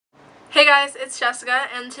Hey guys, it's Jessica,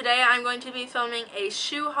 and today I'm going to be filming a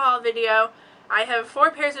shoe haul video. I have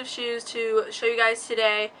 4 pairs of shoes to show you guys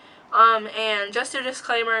today, and just a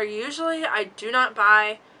disclaimer, usually I do not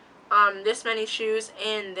buy this many shoes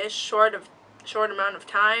in this short amount of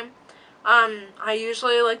time. I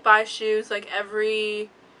usually buy shoes every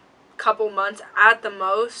couple months at the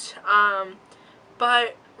most,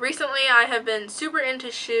 but recently I have been super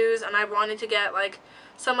into shoes, and I've wanted to get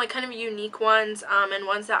some kind of unique ones, and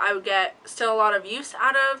ones that I would get still a lot of use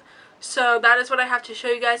out of. So that is what I have to show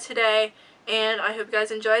you guys today, and I hope you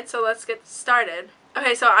guys enjoyed, so let's get started.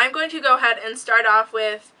 Okay, so I'm going to go ahead and start off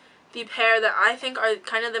with the pair that I think are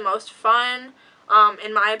kind of the most fun,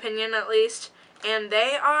 in my opinion at least, and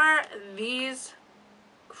they are these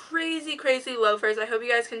crazy loafers. I hope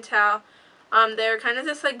you guys can tell. They're kind of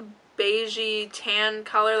this beigey tan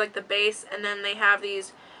color, like the base, and then they have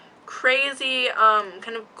these crazy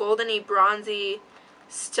kind of goldeny bronzy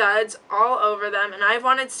studs all over them, and I've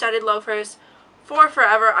wanted studded loafers for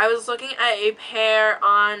forever. I was looking at a pair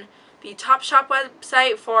on the Topshop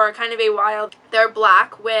website for kind of a while. They're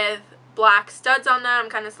black with black studs on them,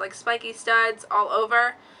 kind of like spiky studs all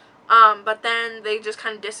over, but then they just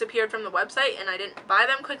kind of disappeared from the website and I didn't buy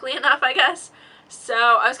them quickly enough, I guess. So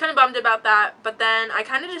I was kind of bummed about that, but then I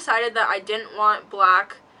kind of decided that I didn't want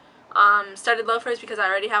black studded loafers because I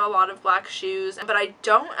already have a lot of black shoes, but I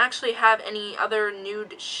don't actually have any other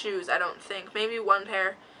nude shoes, I don't think. Maybe one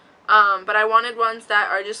pair, but I wanted ones that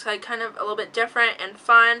are just kind of a little bit different and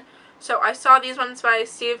fun. So I saw these ones by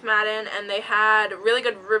Steve Madden, and they had really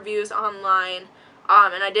good reviews online,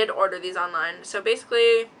 and I did order these online. So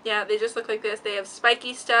basically, yeah, they just look like this. They have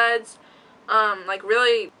spiky studs,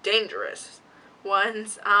 really dangerous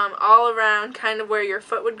ones, all around kind of where your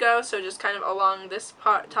foot would go, so just kind of along this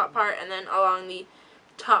top part, and then along the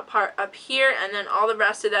top part up here, and then all the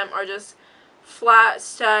rest of them are just flat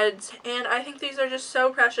studs, and I think these are just so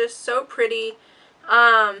precious, so pretty.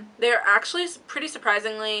 They're actually pretty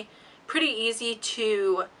surprisingly pretty easy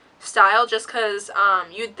to style, just because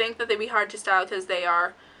you'd think that they'd be hard to style because they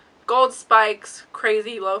are gold spikes,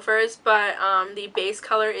 crazy loafers, but the base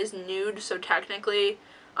color is nude, so technically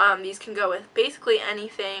these can go with basically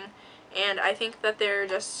anything, and I think that they're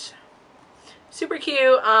just super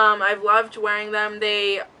cute. I've loved wearing them.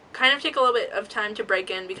 They kind of take a little bit of time to break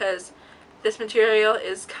in because this material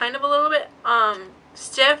is kind of a little bit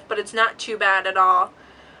stiff, but it's not too bad at all.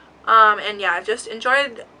 And yeah, I've just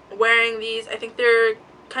enjoyed wearing these. I think they're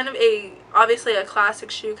kind of obviously a classic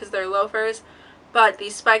shoe because they're loafers, but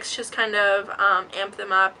these spikes just kind of amp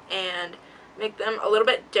them up and make them a little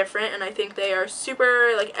bit different, and I think they are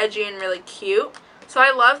super edgy and really cute. So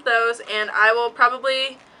I love those, and I will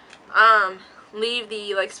probably leave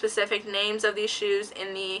the specific names of these shoes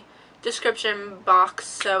in the description box,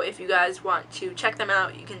 so if you guys want to check them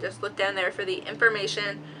out, you can just look down there for the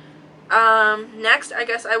information. Next, I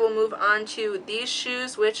guess I will move on to these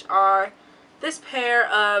shoes, which are this pair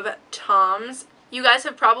of Toms. You guys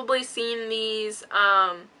have probably seen these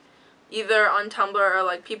either on Tumblr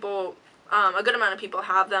or people, a good amount of people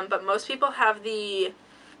have them, but most people have the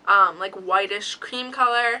whitish cream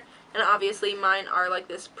color, and obviously mine are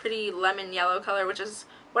this pretty lemon yellow color, which is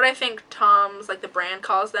what I think Toms, the brand,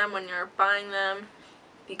 calls them when you're buying them.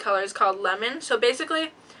 The color is called lemon. So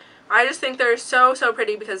basically, I just think they're so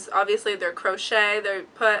pretty because obviously they're crochet. They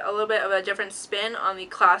put a little bit of a different spin on the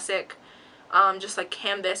classic just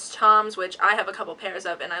canvas Toms, which I have a couple pairs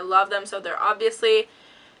of, and I love them. So they're obviously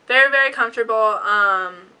very comfortable.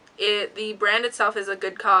 The brand itself is a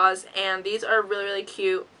good cause, and these are really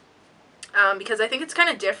cute because I think it's kind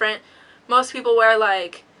of different. Most people wear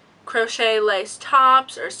crochet lace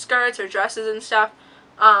tops or skirts or dresses and stuff,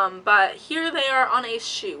 but here they are on a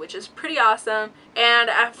shoe, which is pretty awesome. And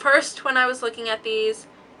at first when I was looking at these,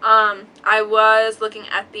 I was looking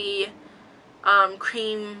at the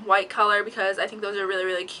cream white color because I think those are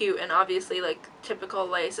really cute, and obviously typical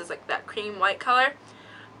lace is that cream white color.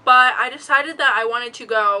 But I decided that I wanted to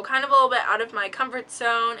go kind of a little bit out of my comfort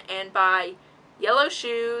zone and buy yellow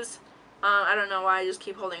shoes. I don't know why I just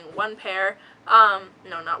keep holding one pair. No,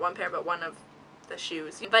 not one pair, but one of the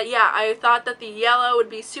shoes. But yeah, I thought that the yellow would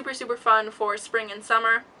be super fun for spring and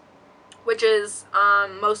summer, which is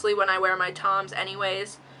mostly when I wear my Toms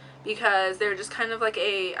anyways, because they're just kind of I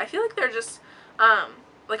feel like they're just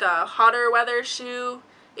a hotter weather shoe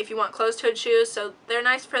if you want closed-toed shoes, so they're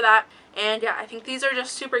nice for that. And yeah, I think these are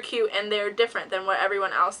just super cute, and they're different than what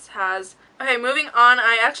everyone else has. Okay, moving on,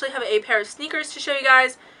 I actually have a pair of sneakers to show you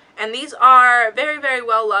guys, and these are very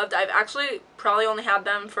well loved. I've actually probably only had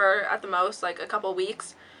them for, at the most, a couple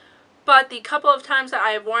weeks, but the couple of times that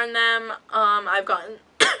I have worn them, I've gotten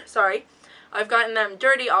sorry, I've gotten them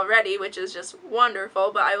dirty already, which is just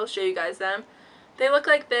wonderful, but I will show you guys them. They look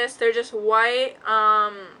like this. They're just white,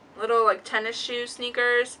 little like tennis shoe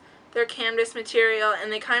sneakers. They're canvas material,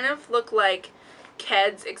 and they kind of look like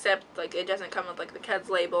Keds, except like it doesn't come with like the Keds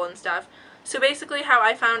label and stuff. So basically how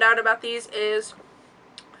I found out about these is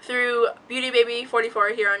through Beauty Baby 44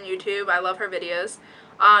 here on YouTube. I love her videos.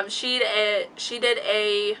 She did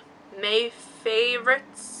a May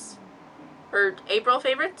favorites or April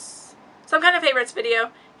favorites, some kind of favorites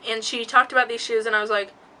video, and she talked about these shoes, and I was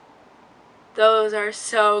like, those are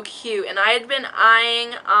so cute. And I had been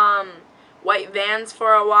eyeing white Vans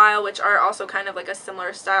for a while, which are also kind of like a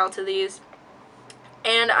similar style to these,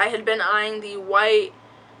 and I had been eyeing the white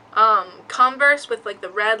Converse with like the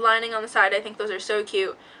red lining on the side. I think those are so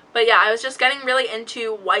cute. But yeah, I was just getting really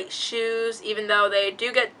into white shoes, even though they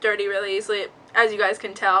do get dirty really easily, as you guys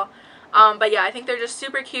can tell. But yeah, I think they're just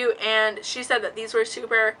super cute, and she said that these were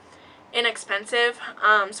super inexpensive.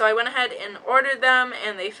 So I went ahead and ordered them,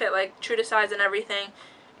 and they fit like true to size and everything.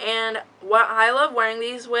 And what I love wearing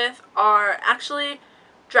these with are actually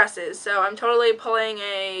dresses. So I'm totally pulling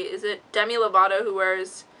is it Demi Lovato who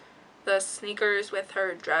wears the sneakers with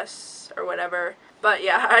her dress or whatever. But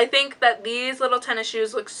yeah, I think that these little tennis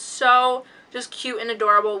shoes look so just cute and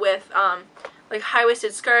adorable with like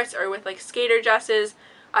high-waisted skirts or with like skater dresses.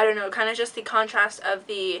 I don't know, kind of just the contrast of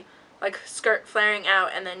the like skirt flaring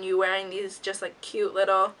out and then you wearing these just like cute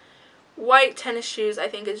little white tennis shoes, I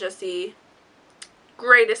think is just the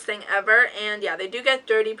greatest thing ever. And yeah, they do get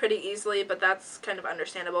dirty pretty easily, but that's kind of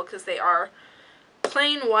understandable because they are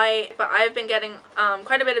plain white. But I've been getting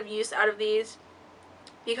quite a bit of use out of these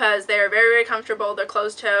because they're very, very comfortable. They're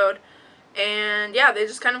closed-toed, and yeah, they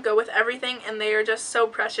just kind of go with everything, and they are just so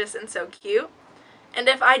precious and so cute. And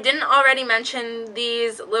if I didn't already mention,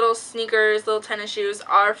 these little sneakers, little tennis shoes,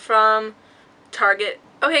 are from Target.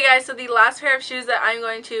 Okay guys, so the last pair of shoes that I'm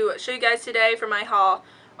going to show you guys today for my haul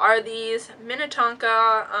are these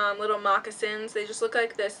Minnetonka little moccasins. They just look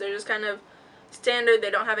like this. They're just kind of standard.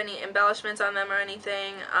 They don't have any embellishments on them or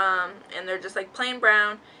anything, and they're just like plain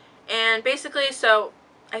brown. And basically, so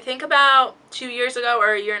I think about 2 years ago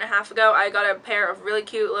or a year and a half ago, I got a pair of really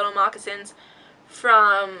cute little moccasins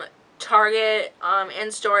from Target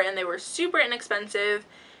in store, and they were super inexpensive,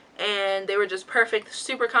 and they were just perfect,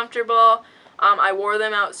 super comfortable. I wore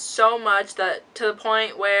them out so much that to the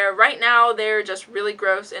point where right now they're just really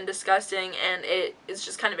gross and disgusting, and it is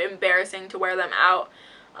just kind of embarrassing to wear them out.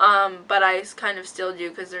 But I kind of still do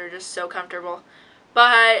because they're just so comfortable.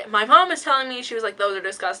 But my mom was telling me, she was like, those are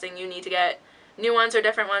disgusting, you need to get new ones or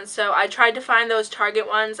different ones. So I tried to find those Target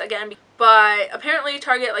ones again, but apparently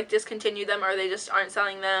Target like discontinued them, or they just aren't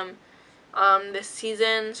selling them this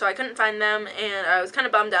season, so I couldn't find them, and I was kind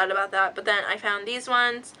of bummed out about that. But then I found these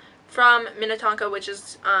ones from Minnetonka, which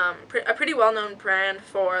is a pretty well-known brand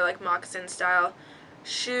for like moccasin style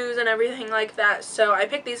shoes and everything like that. So I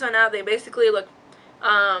picked these one out. They basically look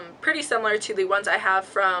pretty similar to the ones I have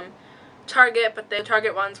from Target, but the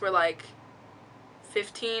Target ones were like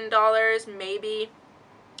 $15 maybe,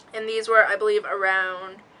 and these were, I believe,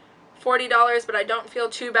 around $40, but I don't feel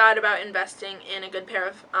too bad about investing in a good pair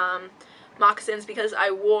of moccasins because I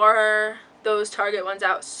wore those Target ones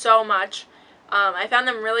out so much. I found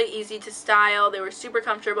them really easy to style. They were super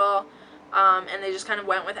comfortable, and they just kind of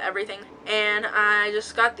went with everything. And I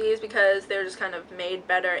just got these because they're just kind of made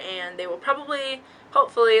better, and they will probably,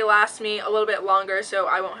 hopefully, last me a little bit longer, so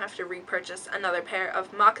I won't have to repurchase another pair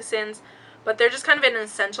of moccasins. But they're just kind of an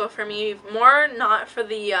essential for me, more not for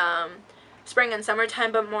the spring and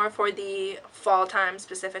summertime, but more for the fall time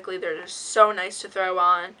specifically. They're just so nice to throw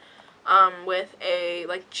on with a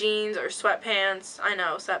like jeans or sweatpants. I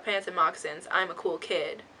know, sweatpants and moccasins. I'm a cool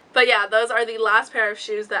kid. But yeah, those are the last pair of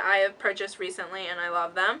shoes that I have purchased recently, and I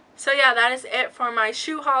love them. So yeah, that is it for my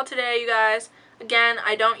shoe haul today, you guys. Again,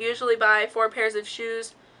 I don't usually buy 4 pairs of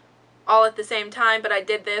shoes all at the same time, but I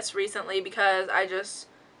did this recently because I just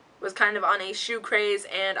was kind of on a shoe craze,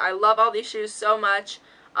 and I love all these shoes so much.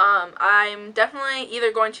 I'm definitely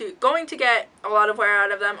either going to get a lot of wear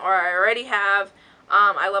out of them, or I already have.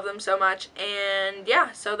 I love them so much. And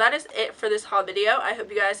yeah, so that is it for this haul video. I hope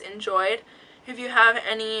you guys enjoyed. If you have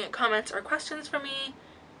any comments or questions for me,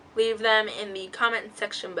 leave them in the comment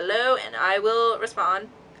section below, and I will respond,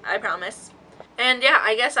 I promise. And yeah,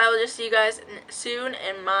 I guess I will just see you guys soon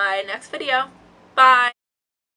in my next video. Bye!